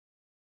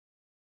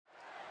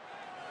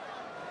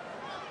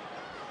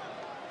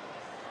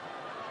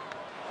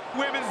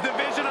Women's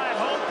division, I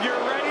hope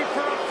you're ready for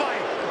a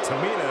fight.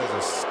 Tamina is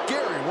a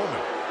scary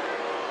woman.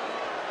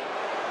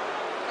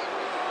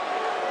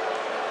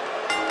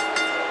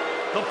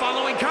 The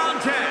following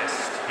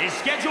contest is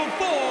scheduled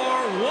for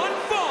one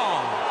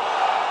fall.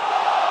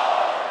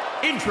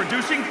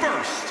 Introducing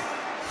first,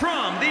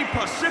 from the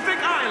Pacific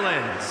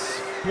Islands,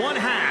 one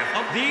half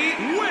of the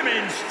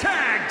Women's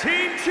Tag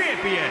Team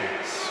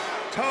Champions,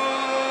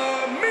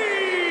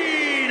 Tamina.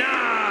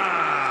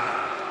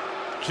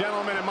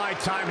 Gentlemen, in my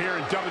time here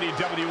in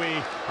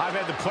WWE, I've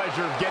had the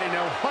pleasure of getting to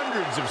know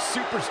hundreds of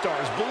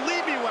superstars.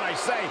 Believe me when I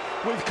say,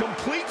 with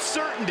complete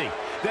certainty,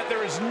 that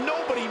there is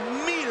nobody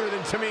meaner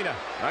than Tamina.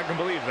 I can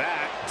believe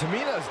that.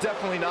 Tamina is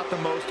definitely not the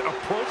most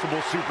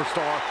approachable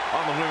superstar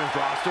on the women's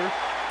roster.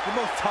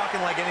 We're both talking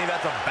like any of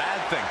that's a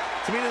bad thing.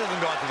 Tamina doesn't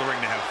go out to the ring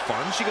to have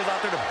fun. She goes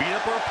out there to beat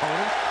up her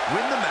opponent,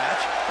 win the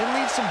match, and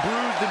leave some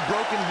bruised and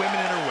broken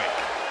women in her wake.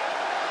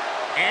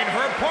 And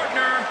her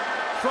partner,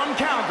 from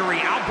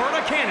Calgary, Alberta,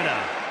 Canada,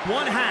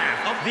 one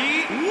half of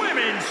the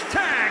Women's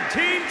Tag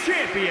Team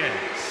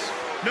Champions,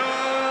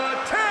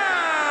 Natalya.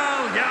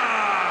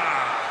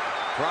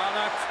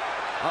 Product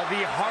of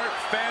the Hart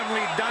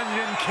family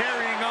dungeon,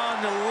 carrying on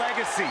the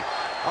legacy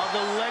of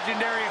the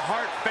legendary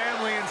Hart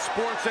family in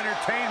sports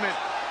entertainment.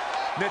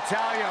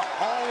 Natalya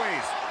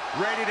always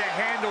ready to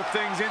handle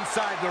things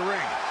inside the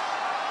ring.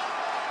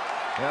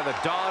 Yeah, the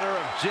daughter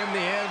of Jim the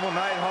Animal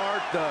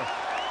Neidhart, the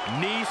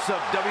niece of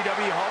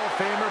WWE Hall of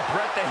Famer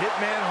Bret the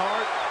Hitman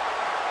Hart.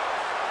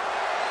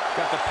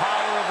 Got the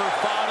power of her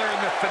father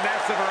and the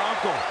finesse of her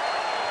uncle.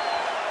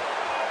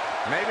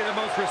 Maybe the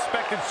most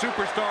respected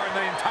superstar in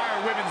the entire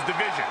women's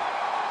division.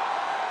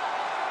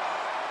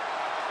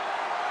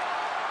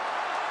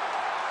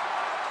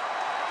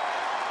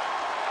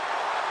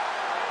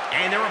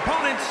 And their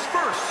opponents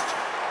first,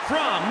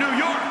 from New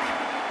York,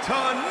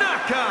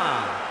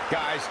 Tanaka.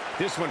 Guys,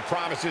 this one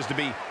promises to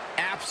be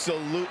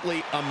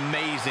absolutely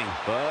amazing.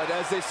 But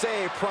as they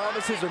say,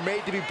 promises are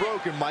made to be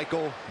broken,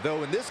 Michael.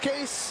 Though in this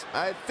case,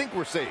 I think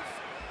we're safe.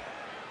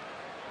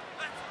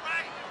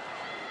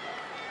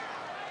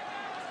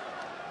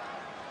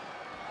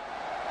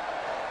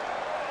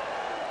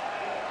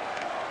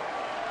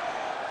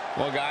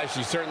 Well, guys,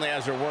 she certainly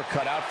has her work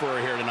cut out for her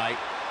here tonight.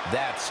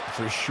 That's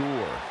for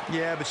sure.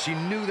 Yeah, but she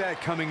knew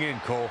that coming in,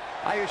 Cole.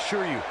 I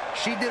assure you,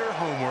 she did her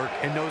homework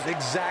and knows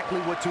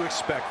exactly what to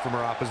expect from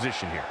her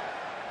opposition here.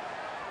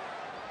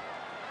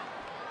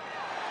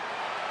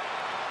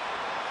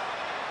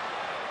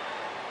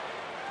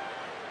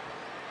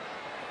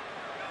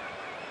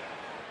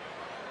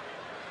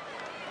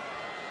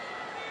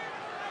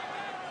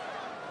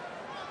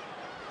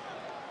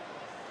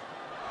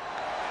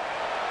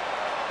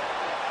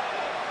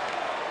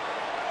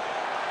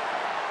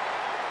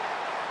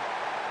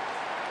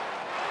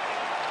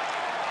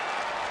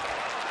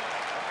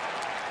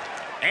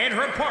 And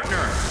her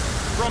partner,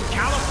 from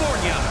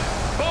California,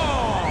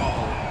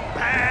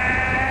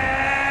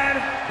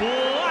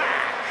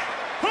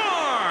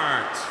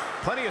 Blackheart.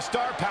 Plenty of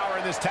star power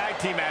in this tag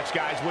team match,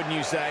 guys, wouldn't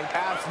you say?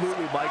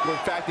 Absolutely, Michael. In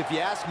fact, if you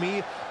ask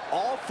me,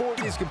 all four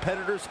of these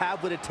competitors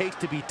have what it takes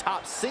to be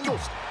top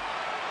singles.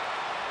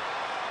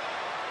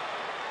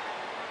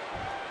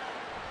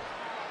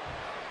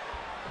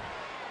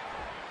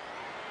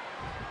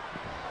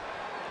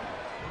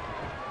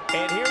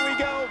 And here we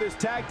go. This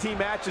tag team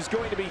match is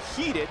going to be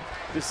heated,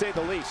 to say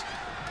the least.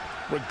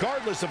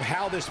 Regardless of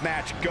how this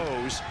match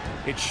goes,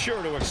 it's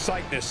sure to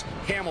excite this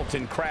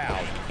Hamilton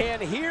crowd.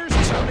 And here's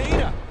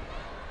Tamina.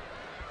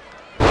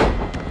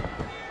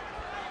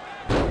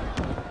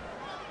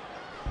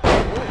 Oh,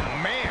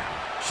 man.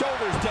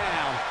 Shoulders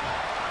down.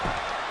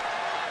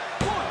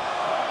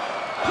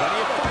 Plenty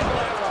of fight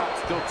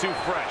left. Still too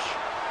fresh.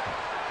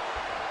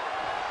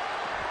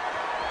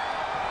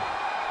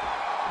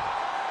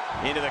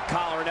 Into the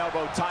collar and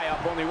elbow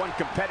tie-up. Only one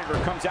competitor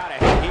comes out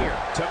ahead here.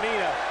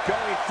 Tamina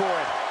going for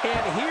it.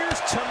 And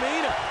here's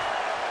Tamina.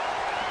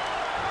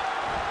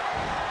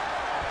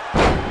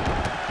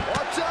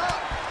 What's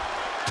up?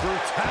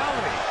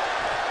 Brutality.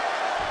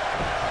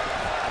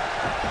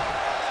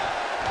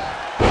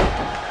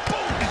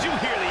 Boom! Did you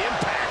hear the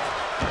impact?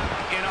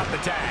 In off the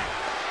tag.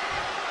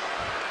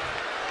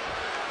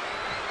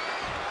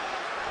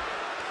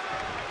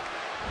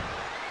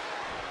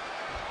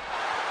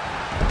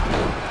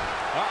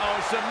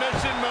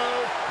 Submission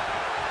move.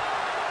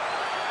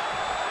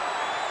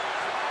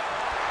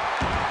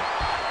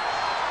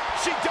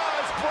 She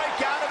does break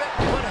out of it,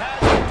 but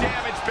has the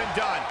damage been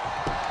done?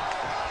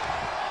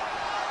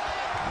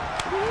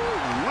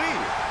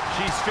 Woo-wee.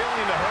 She's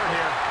feeling the hurt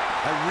here.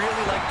 I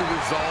really like the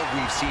resolve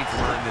we've seen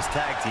from her in this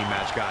tag team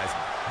match, guys.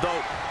 Though,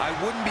 I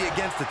wouldn't be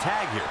against the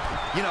tag here.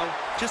 You know,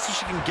 just so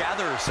she can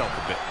gather herself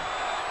a bit.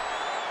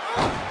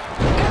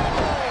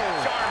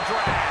 Arm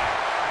drag.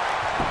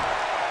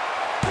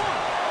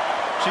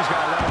 She's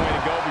got a long way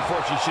to go before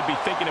she should be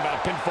thinking about a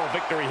pinfall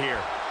victory here.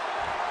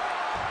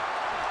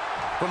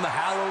 From the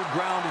hallowed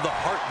ground of the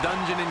Hart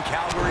Dungeon in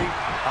Calgary,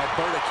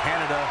 Alberta,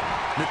 Canada,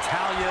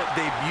 Natalya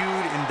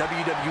debuted in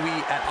WWE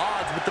at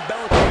odds with the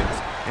Bella Twins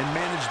and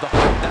managed the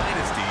Hart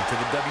Dynasty to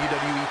the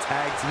WWE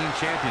Tag Team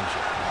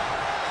Championship.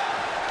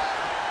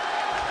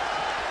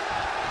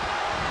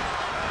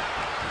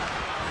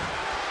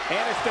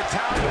 And it's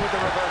Natalya with the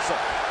reversal.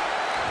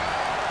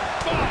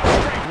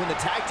 When the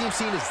tag team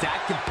scene is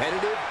that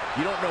competitive,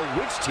 you don't know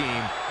which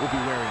team will be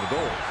wearing the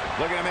gold.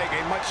 Looking to make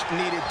a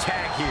much-needed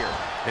tag here.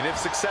 And if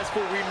successful,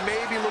 we may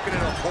be looking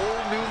at a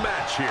whole new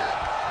match here.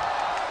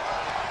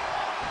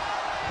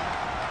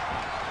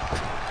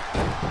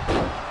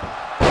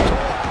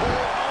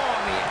 Oh,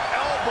 on the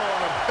elbow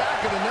on the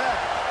back of the neck.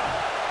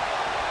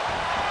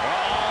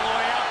 All the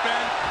way up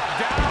and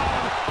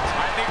down.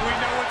 I think we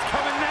know what's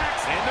coming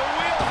next. In the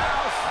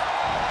wheelhouse.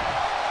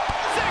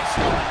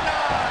 619.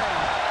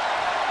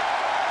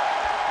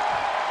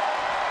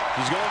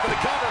 He's going for the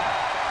cover.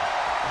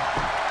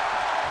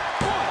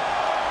 1,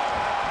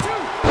 2.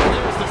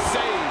 There's the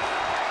save.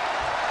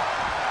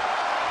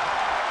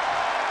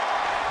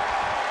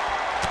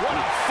 What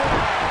a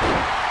forearm.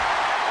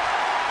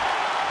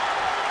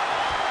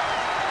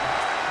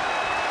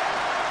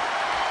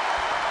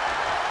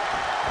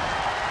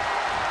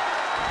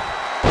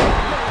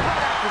 Right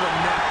after the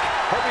neck.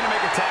 Hoping to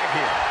make a tag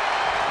here.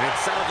 And it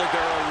sounds like there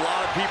are a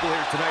lot of people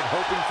here tonight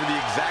hoping for the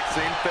exact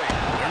same thing.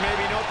 There may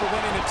be no for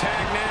winning the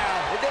tag now.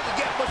 It doesn't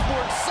get much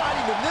more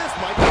exciting than this,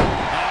 Michael.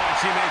 And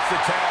she makes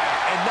the tag.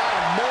 And not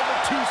a moment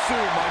too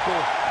soon, Michael.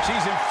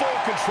 She's in full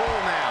control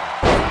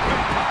now.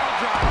 Big pile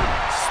driver.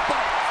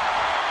 Spiked.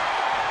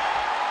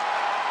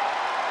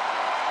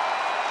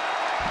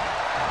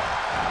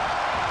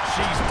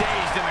 She's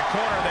dazed in the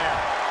corner there.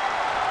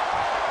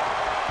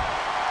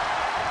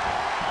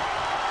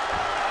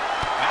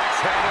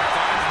 Axe handle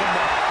finds the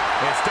mark.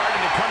 It's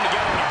starting to come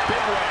together in a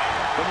big way.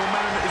 The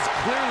momentum is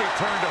clearly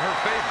turned to her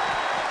favor.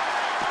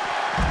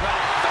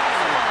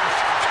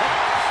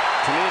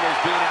 Tamina's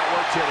being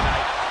outworked here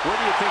tonight. Where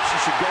do you think she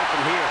should go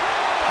from here?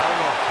 I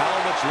don't know how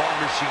much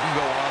longer she can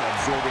go on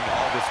absorbing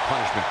all this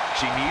punishment.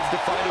 She needs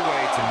to find a way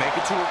to make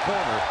it to her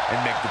corner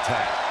and make the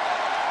tag.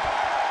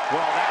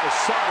 Well, that was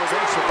so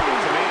reversal by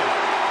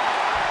Tamina.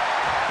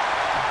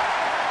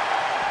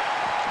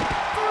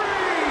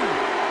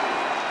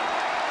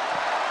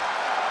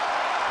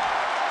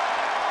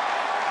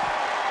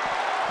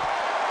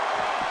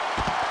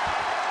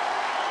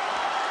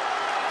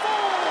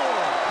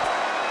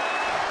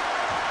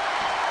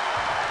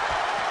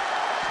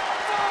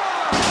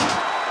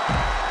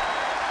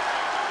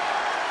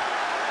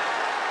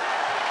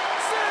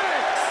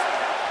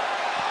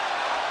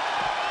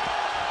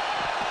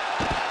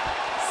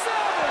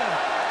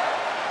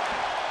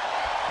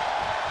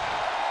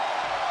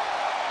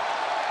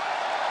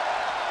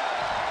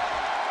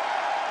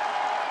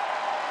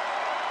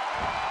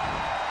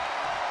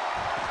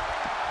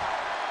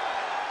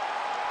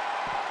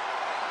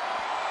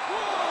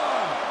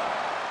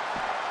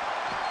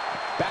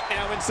 Back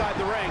now inside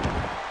the ring.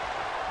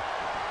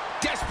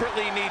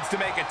 Desperately needs to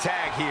make a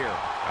tag here.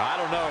 I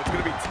don't know. It's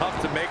going to be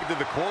tough to make it to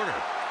the corner.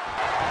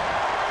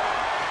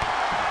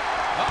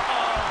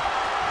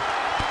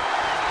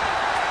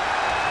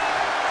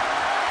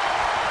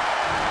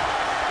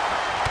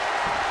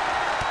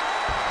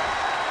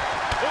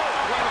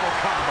 Incredible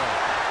combo.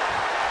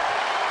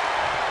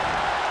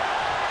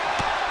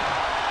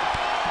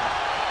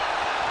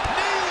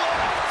 Knee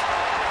left.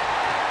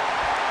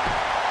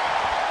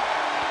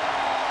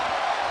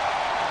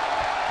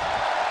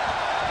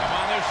 Come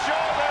on their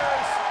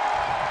shoulders.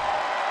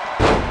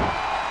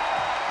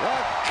 The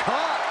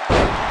cut.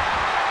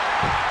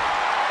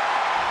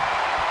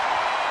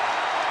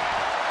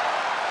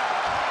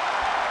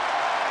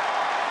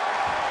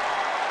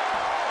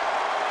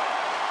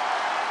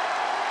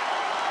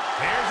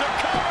 Here's a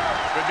cover.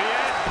 Could be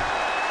it.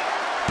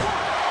 1,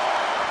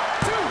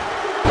 2.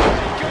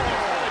 He goes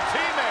for the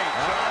teammate.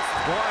 Just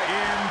right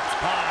in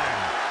time.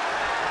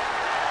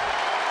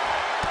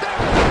 There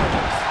it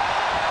is.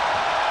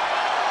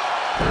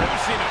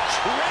 Producing a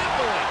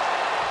trampling.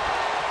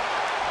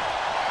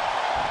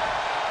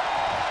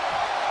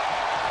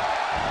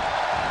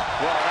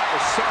 Well, that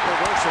was so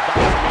reversal by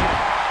Tamina.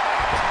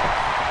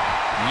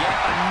 Yet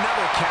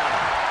another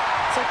counter.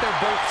 It's like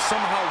they're both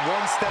somehow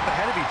one step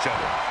ahead of each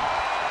other.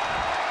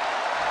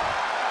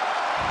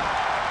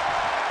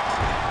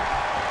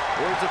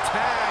 There's a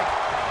tag.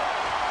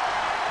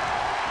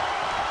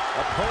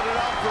 Opponent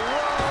off the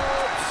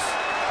ropes.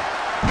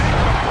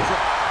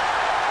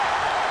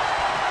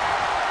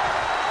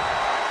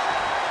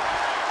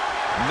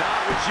 Not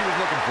what she was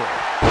looking for.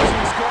 She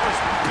scores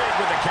big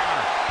with the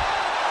counter.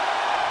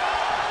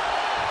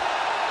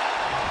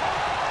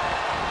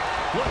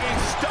 Looking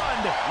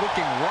stunned.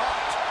 Looking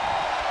rocked.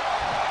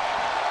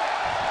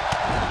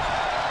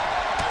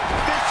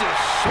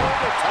 Vicious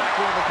shoulder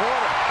tackle in the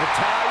corner.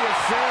 Natalya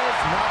says,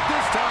 not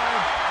this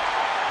time.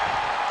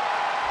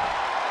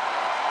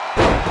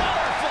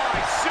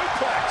 Butterfly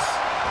suplex.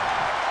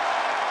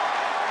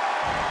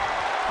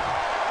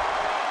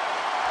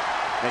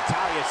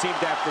 Natalya seemed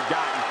to have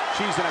forgotten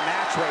she's in a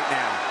match right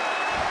now.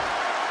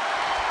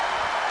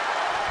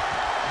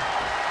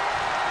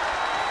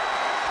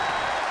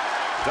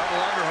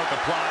 Double underhook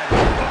applied.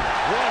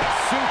 What a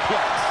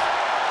suplex.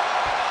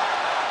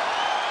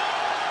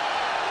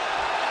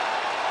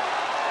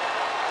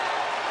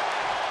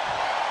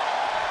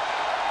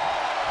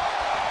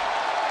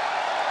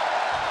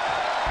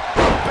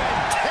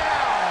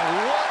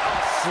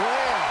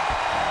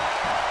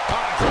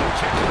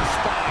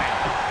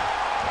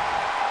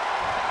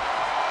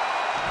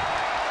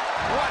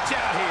 Watch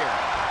out here.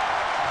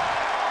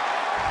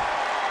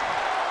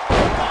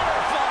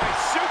 Butterfly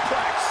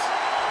suplex.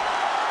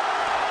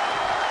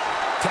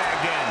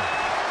 Tagged in.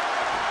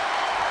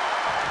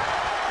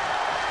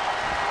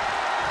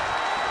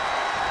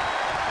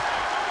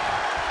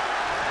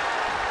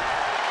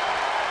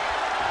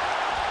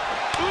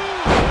 Ooh,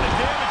 what a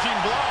damaging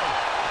blow.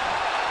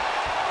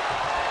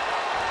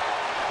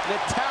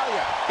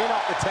 Natalya in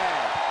off the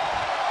tag.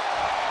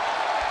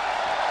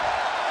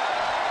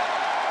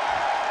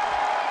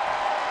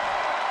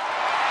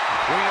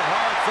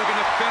 Looking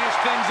to finish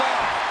things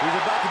off. He's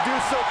about to do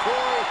so,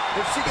 Corey.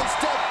 If she can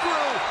step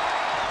through.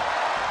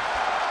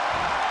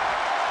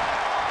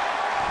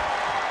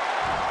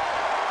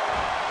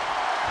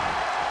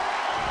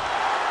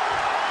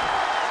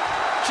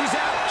 She's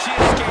out. She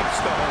escapes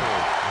the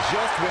hold.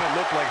 Just when it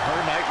looked like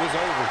her night was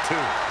over,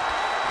 too.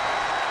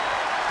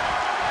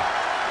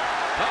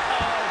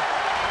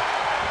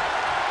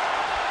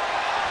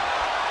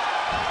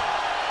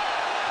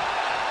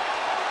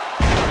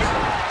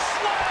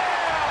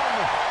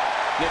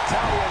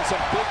 Natalya in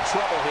some big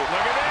trouble here.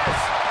 Look at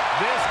this.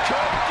 This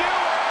could do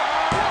it.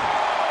 1,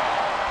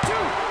 2,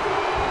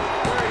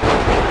 3.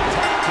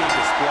 Tag team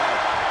display.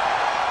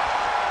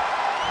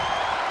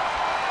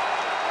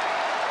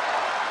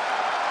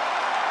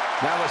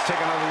 Now let's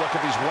take another look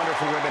at these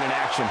wonderful women in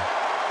action.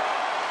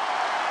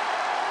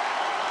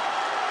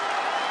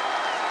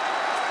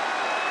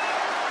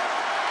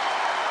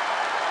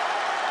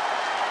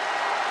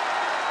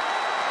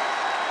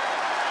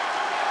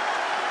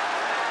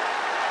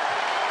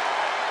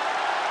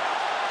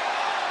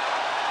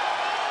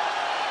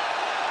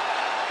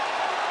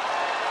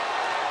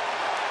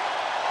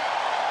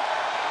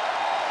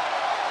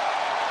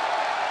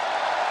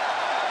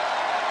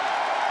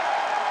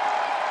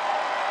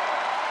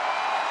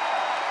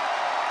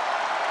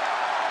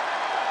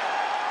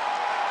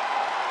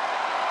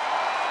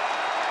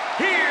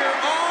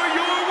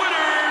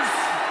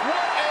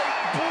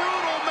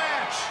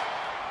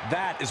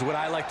 That is what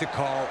I like to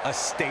call a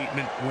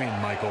statement win,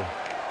 Michael.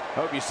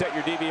 Hope you set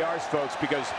your DVRs, folks, because